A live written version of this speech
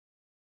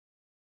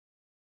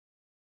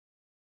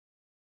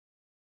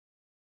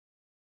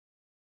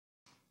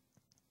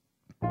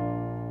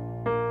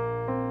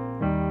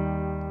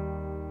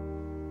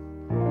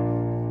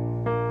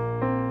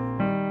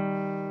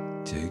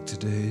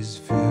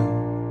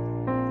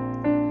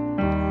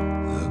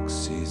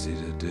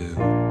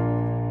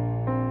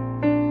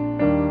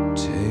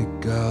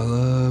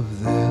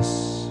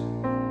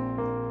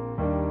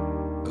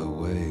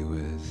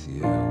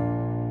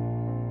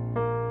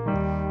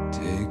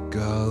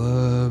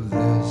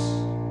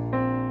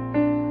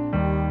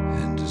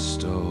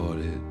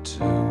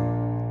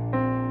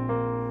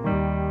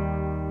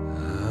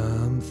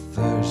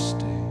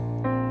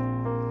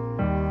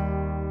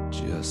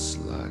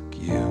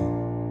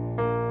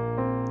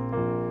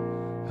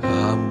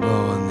I'm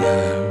going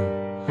there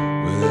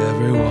with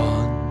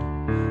everyone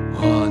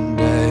one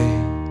day.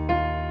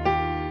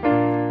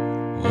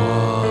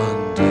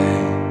 One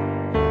day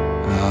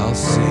I'll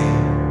see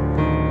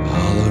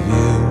all of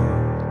you.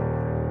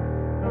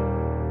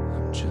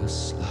 I'm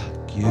just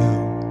like you.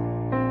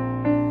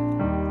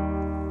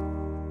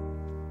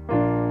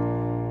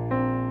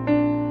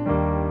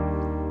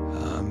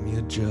 I'm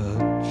your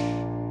judge,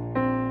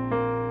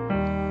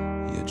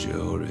 your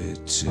jury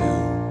too,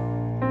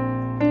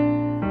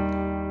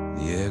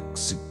 the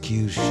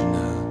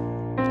executioner,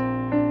 a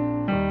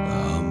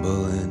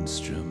humble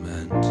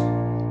instrument.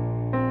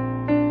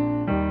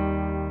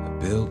 I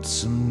built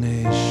some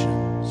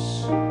nations,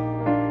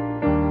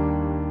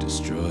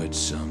 destroyed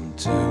some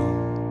too.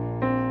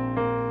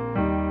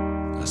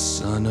 A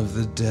son of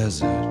the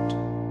desert,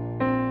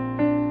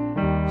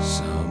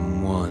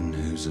 someone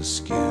who's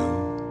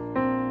askew.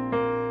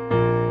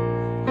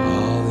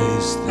 All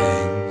these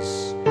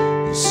things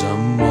and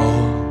some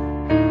more.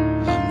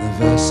 I'm the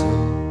vessel,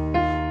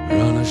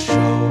 run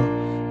ashore.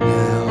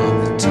 Now I'm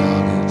the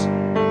target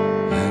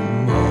and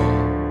more.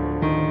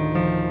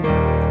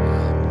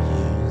 I'm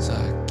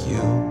like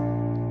you,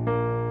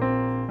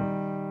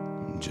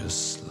 I'm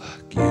just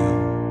like you.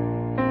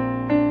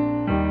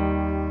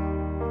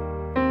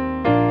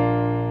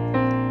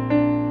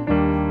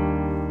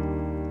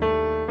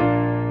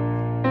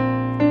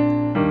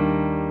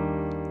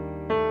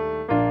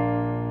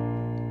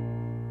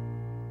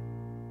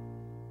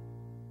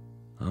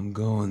 I'm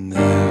going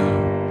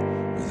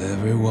there with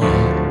everyone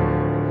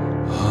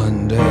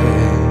one day.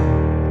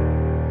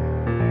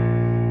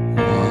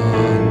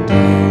 One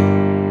day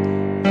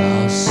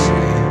I'll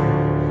see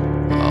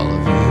all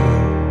of you.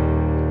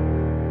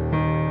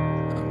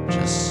 I'm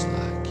just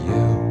like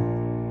you,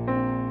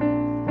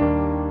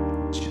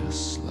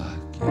 just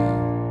like you.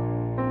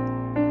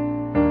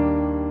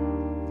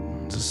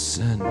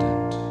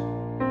 Descendant,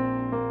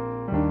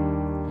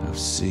 I've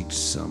seeked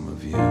some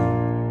of you.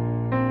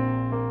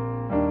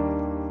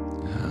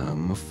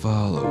 I'm a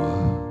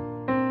follower,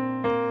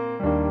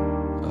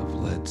 I've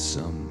led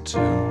some too.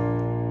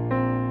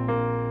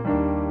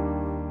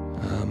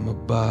 I'm a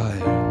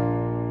buyer,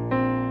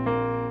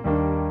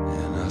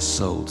 and I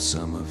sold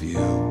some of you.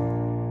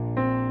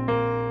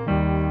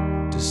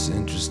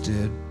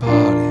 Disinterested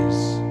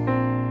parties,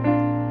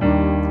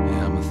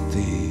 yeah, I'm a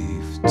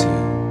thief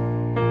too.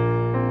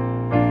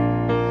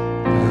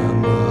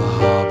 I'm a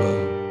harbor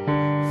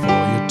for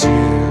your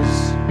tears,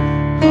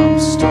 I'm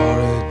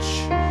storage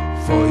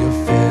for your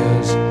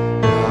fears.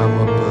 I'm a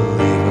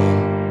believer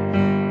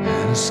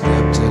and a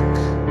skeptic,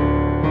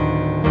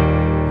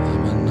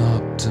 I'm an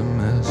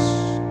optimist.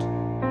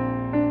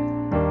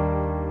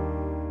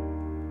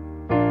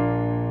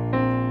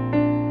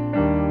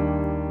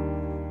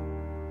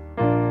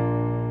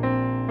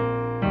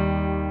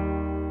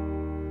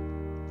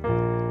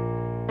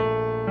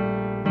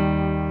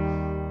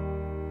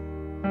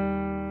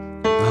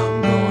 I'm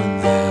going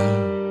there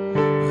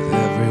with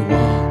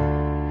everyone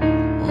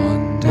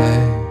one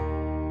day.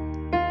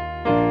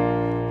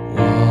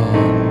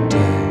 One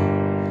day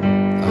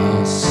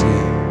I'll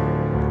see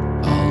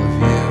all of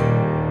you,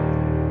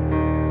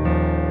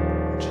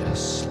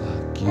 just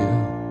like you.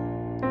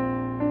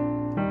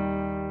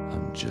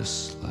 I'm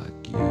just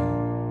like you,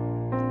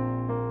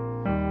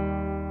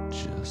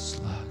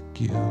 just like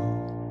you.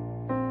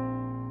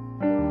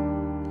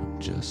 I'm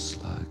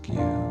just like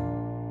you.